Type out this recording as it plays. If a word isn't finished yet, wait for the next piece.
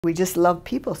We just love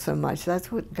people so much.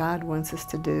 That's what God wants us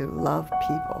to do, love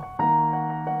people.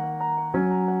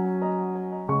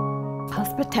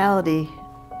 Hospitality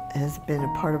has been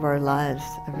a part of our lives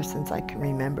ever since I can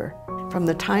remember. From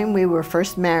the time we were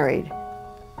first married,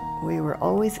 we were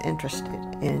always interested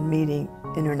in meeting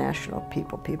international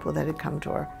people, people that had come to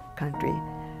our country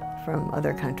from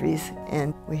other countries,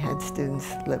 and we had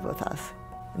students live with us.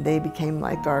 They became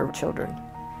like our children.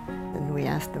 And we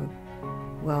asked them,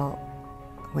 well,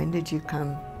 when did you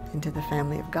come into the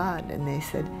family of God? And they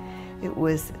said, it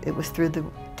was through the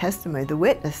testimony, the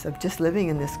witness of just living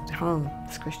in this home,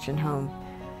 this Christian home.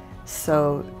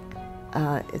 So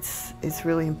it's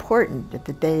really important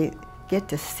that they get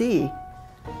to see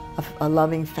a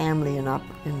loving family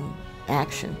in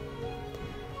action.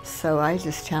 So I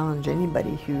just challenge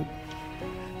anybody who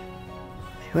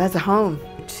has a home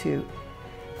to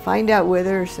find out where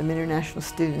there are some international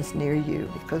students near you,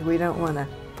 because we don't want to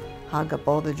hog up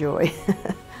all the joy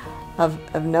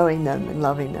of knowing them and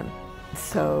loving them.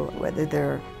 So whether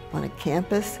they're on a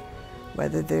campus,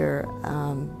 whether they're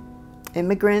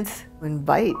immigrants,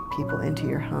 invite people into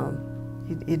your home.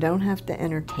 You don't have to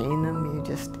entertain them, you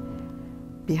just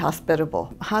be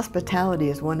hospitable. Hospitality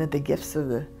is one of the gifts of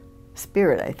the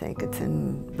Spirit, I think. It's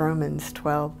in Romans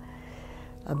 12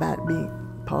 about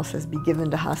Paul says, be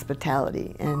given to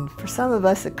hospitality. And for some of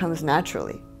us it comes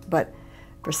naturally, but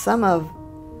for some of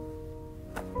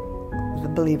the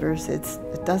believers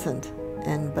it doesn't.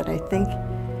 But I think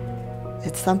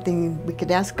it's something we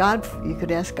could ask God for, you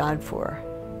could ask God for,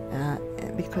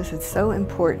 because it's so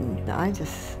important. I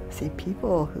just see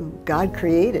people who God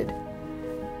created,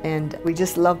 and we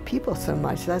just love people so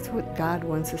much. That's what God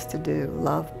wants us to do,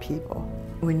 love people.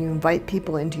 When you invite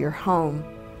people into your home,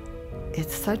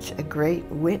 it's such a great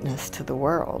witness to the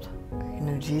world. You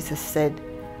know, Jesus said,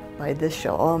 by this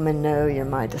shall all men know you're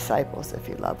my disciples if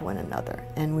you love one another.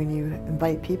 And when you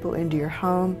invite people into your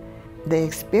home, they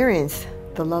experience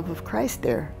the love of Christ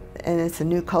there. And it's a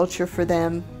new culture for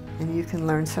them, and you can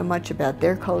learn so much about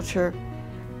their culture.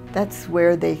 That's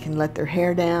where they can let their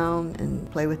hair down and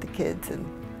play with the kids, and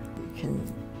you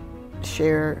can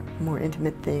share more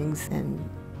intimate things and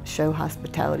show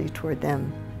hospitality toward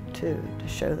them too, to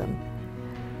show them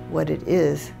what it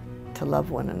is to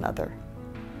love one another.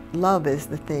 Love is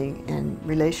the thing, and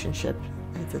relationship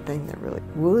is the thing that really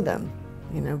woo them,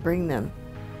 you know, bring them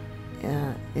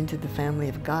into the family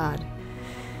of God.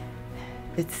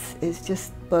 It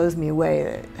just blows me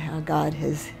away how God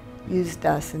has used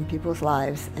us in people's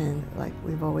lives, and like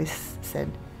we've always said,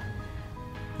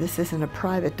 this isn't a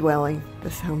private dwelling,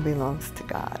 this home belongs to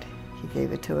God. He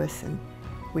gave it to us, and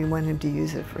we want Him to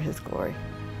use it for His glory.